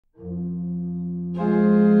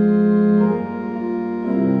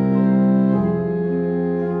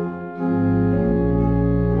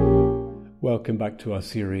welcome back to our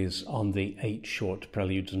series on the 8 short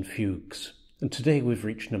preludes and fugues. And today we've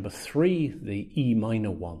reached number 3, the E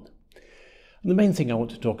minor one. And the main thing I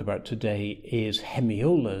want to talk about today is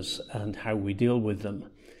hemiolas and how we deal with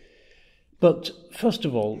them. But first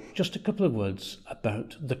of all, just a couple of words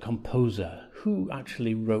about the composer. Who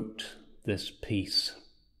actually wrote this piece?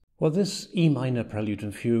 Well, this E minor prelude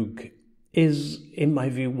and fugue is, in my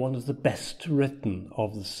view, one of the best written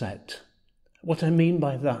of the set. What I mean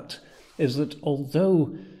by that is that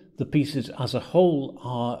although the pieces as a whole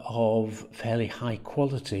are of fairly high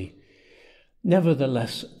quality,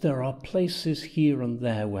 nevertheless there are places here and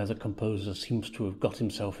there where the composer seems to have got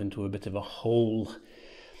himself into a bit of a hole.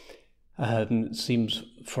 Seems,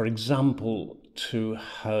 for example, to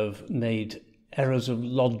have made errors of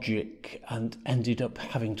logic and ended up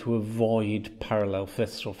having to avoid parallel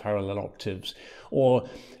fifths or parallel octaves, or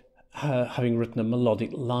having written a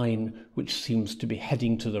melodic line which seems to be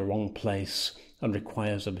heading to the wrong place and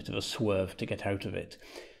requires a bit of a swerve to get out of it.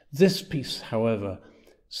 This piece, however,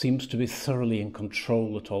 seems to be thoroughly in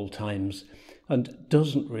control at all times and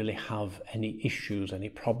doesn't really have any issues, any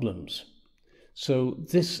problems. So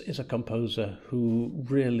this is a composer who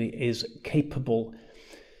really is capable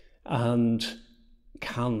and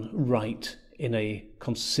can write in a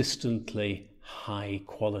consistently high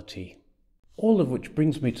quality. All of which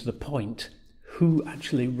brings me to the point, who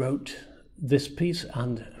actually wrote this piece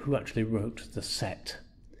and who actually wrote the set.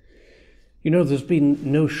 You know, there's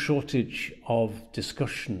been no shortage of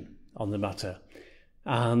discussion on the matter,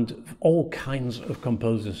 and all kinds of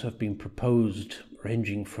composers have been proposed,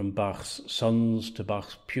 ranging from Bach's sons to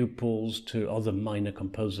Bach's pupils to other minor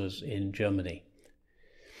composers in Germany.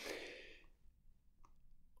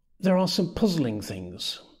 There are some puzzling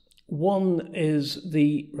things. One is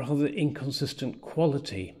the rather inconsistent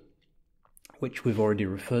quality, which we've already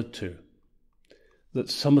referred to, that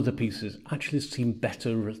some of the pieces actually seem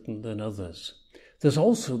better written than others. There's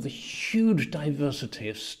also the huge diversity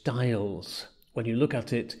of styles. When you look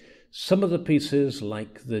at it, some of the pieces,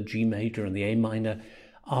 like the G major and the A minor,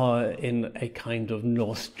 are in a kind of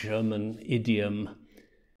North German idiom,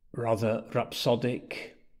 rather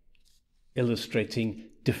rhapsodic, illustrating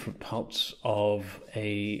different parts of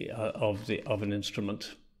an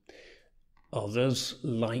instrument. Others,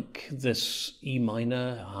 like this E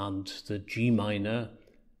minor and the G minor,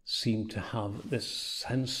 seem to have this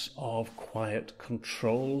sense of quiet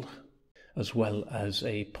control, as well as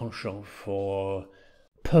a penchant for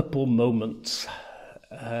purple moments,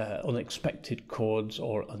 unexpected chords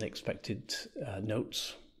or unexpected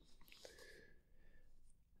notes.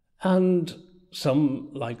 And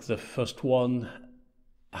some, like the first one,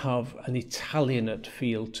 have an Italianate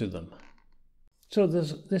feel to them. So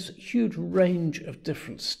there's this huge range of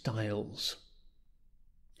different styles,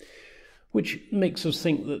 which makes us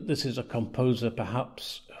think that this is a composer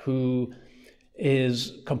perhaps who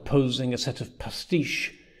is composing a set of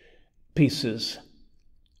pastiche pieces,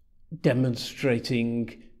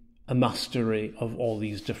 demonstrating a mastery of all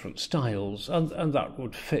these different styles, and that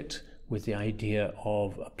would fit with the idea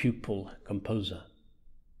of a pupil composer.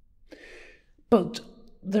 But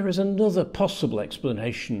there is another possible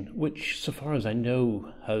explanation, which, so far as I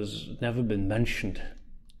know, has never been mentioned.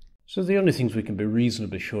 So the only things we can be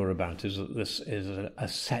reasonably sure about is that this is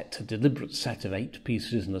a deliberate set of 8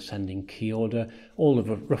 pieces in ascending key order, all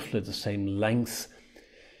of roughly the same length,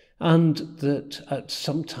 and that at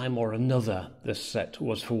some time or another this set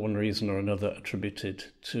was for one reason or another attributed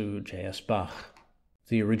to J S Bach.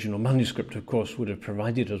 The original manuscript, of course, would have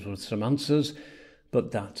provided us with some answers,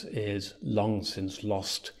 but that is long since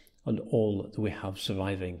lost, and all that we have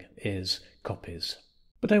surviving is copies.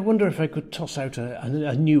 But I wonder if I could toss out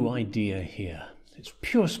a new idea here. It's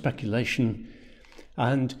pure speculation,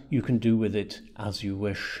 and you can do with it as you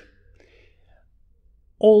wish.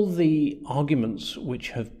 All the arguments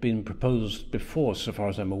which have been proposed before, so far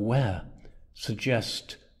as I'm aware,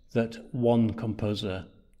 suggest that one composer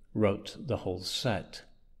wrote the whole set.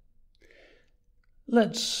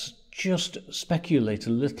 Let's just speculate a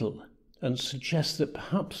little and suggest that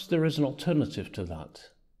perhaps there is an alternative to that.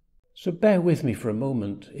 So bear with me for a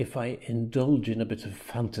moment if I indulge in a bit of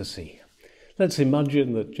fantasy. Let's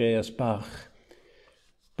imagine that J S Bach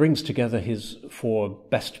brings together his 4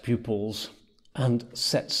 best pupils and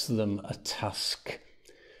sets them a task,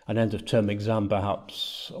 an end-of-term exam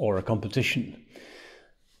perhaps, or a competition,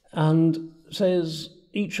 and says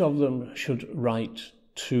each of them should write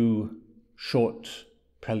 2 short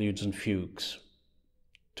preludes and fugues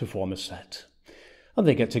to form a set. And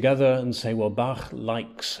they get together and say, well, Bach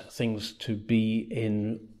likes things to be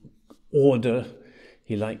in order.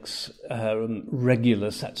 He likes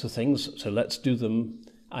regular sets of things, so let's do them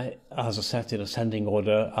as a set in ascending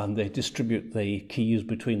order, and they distribute the keys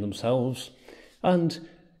between themselves and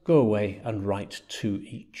go away and write to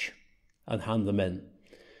each and hand them in.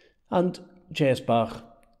 And J S Bach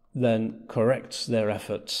then corrects their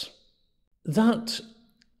efforts. That,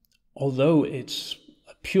 although it's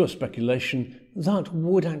pure speculation, that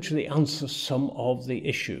would actually answer some of the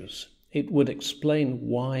issues. It would explain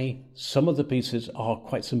why some of the pieces are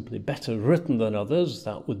quite simply better written than others.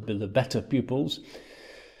 That would be the better pupils.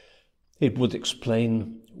 It would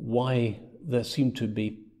explain why there seem to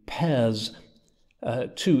be pairs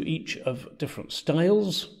to each of different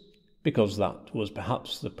styles, because that was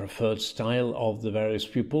perhaps the preferred style of the various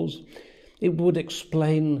pupils. It would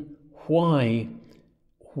explain why,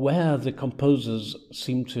 where the composers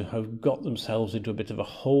seem to have got themselves into a bit of a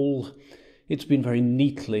hole, it's been very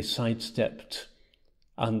neatly sidestepped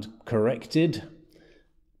and corrected,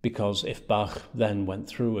 because if Bach then went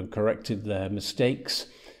through and corrected their mistakes,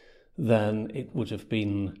 then it would have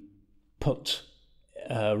been put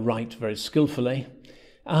right very skillfully.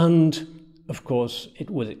 And of course, it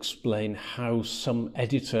would explain how some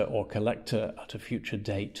editor or collector at a future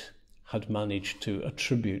date had managed to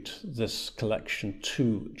attribute this collection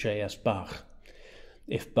to J S Bach,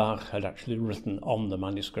 if Bach had actually written on the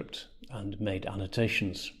manuscript and made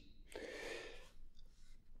annotations.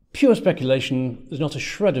 Pure speculation, there's not a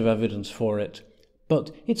shred of evidence for it,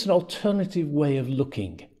 but it's an alternative way of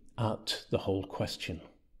looking at the whole question.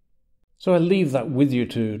 So I'll leave that with you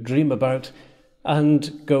to dream about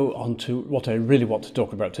and go on to what I really want to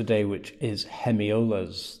talk about today, which is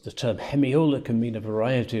hemiolas. The term hemiola can mean a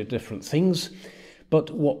variety of different things, but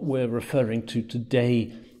what we're referring to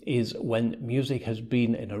today is when music has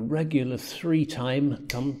been in a regular 3-time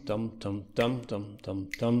dum dum dum dum dum dum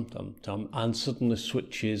dum dum dum, and suddenly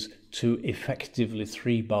switches to effectively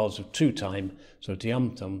 3 bars of 2-time. So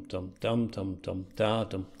dum dum dum dum dum dum da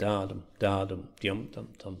dum da dum da dum dum dum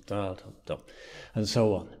dum da dum dum, and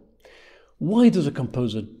so on. Why does a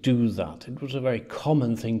composer do that? It was a very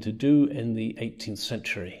common thing to do in the 18th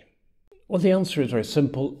century. Well, the answer is very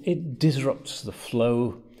simple. It disrupts the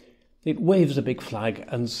flow. It waves a big flag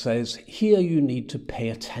and says, here you need to pay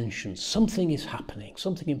attention. Something is happening.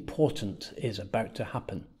 Something important is about to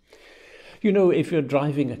happen. You know, if you're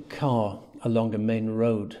driving a car along a main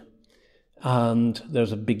road and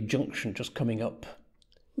there's a big junction just coming up,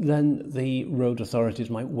 then the road authorities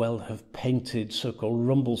might well have painted so-called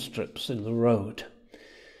rumble strips in the road.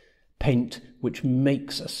 Paint which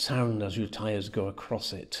makes a sound as your tyres go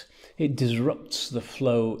across it. It disrupts the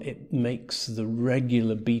flow. It makes the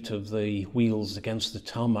regular beat of the wheels against the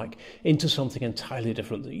tarmac into something entirely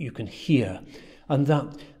different that you can hear. And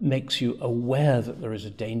that makes you aware that there is a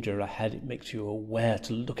danger ahead. It makes you aware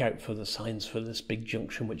to look out for the signs for this big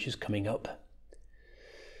junction which is coming up.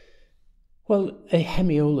 Well, a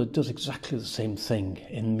hemiola does exactly the same thing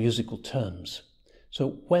in musical terms.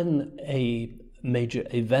 So when a major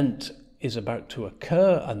event is about to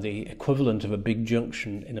occur, and the equivalent of a big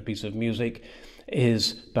junction in a piece of music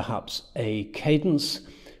is perhaps a cadence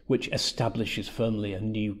which establishes firmly a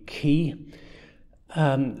new key,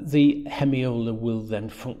 the hemiola will then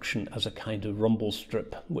function as a kind of rumble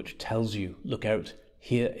strip which tells you, look out,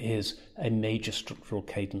 here is a major structural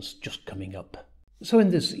cadence just coming up. So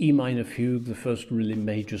in this E minor fugue, the first really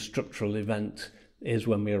major structural event is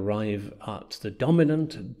when we arrive at the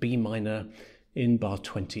dominant, B minor, in bar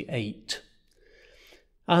 28.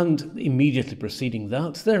 And immediately preceding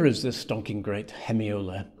that, there is this stonking great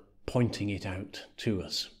hemiola pointing it out to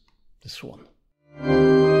us, this one.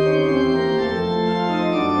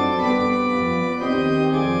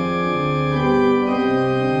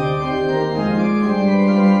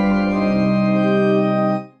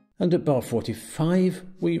 And at bar 45,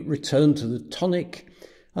 we return to the tonic,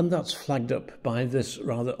 and that's flagged up by this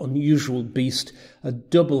rather unusual beast, a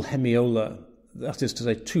double hemiola, that is to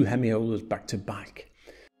say 2 hemiolas back to back.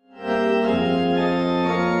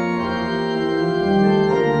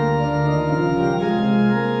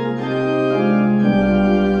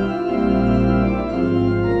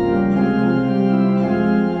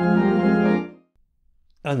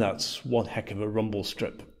 And that's one heck of a rumble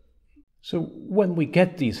strip. So when we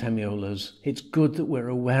get these hemiolas, it's good that we're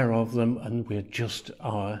aware of them and we adjust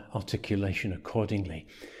our articulation accordingly.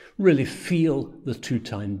 Really feel the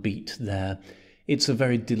 2-time beat there. It's a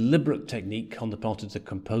very deliberate technique on the part of the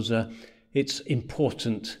composer. It's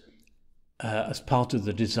important as part of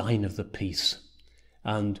the design of the piece.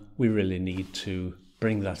 And we really need to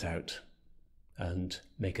bring that out and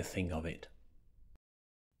make a thing of it.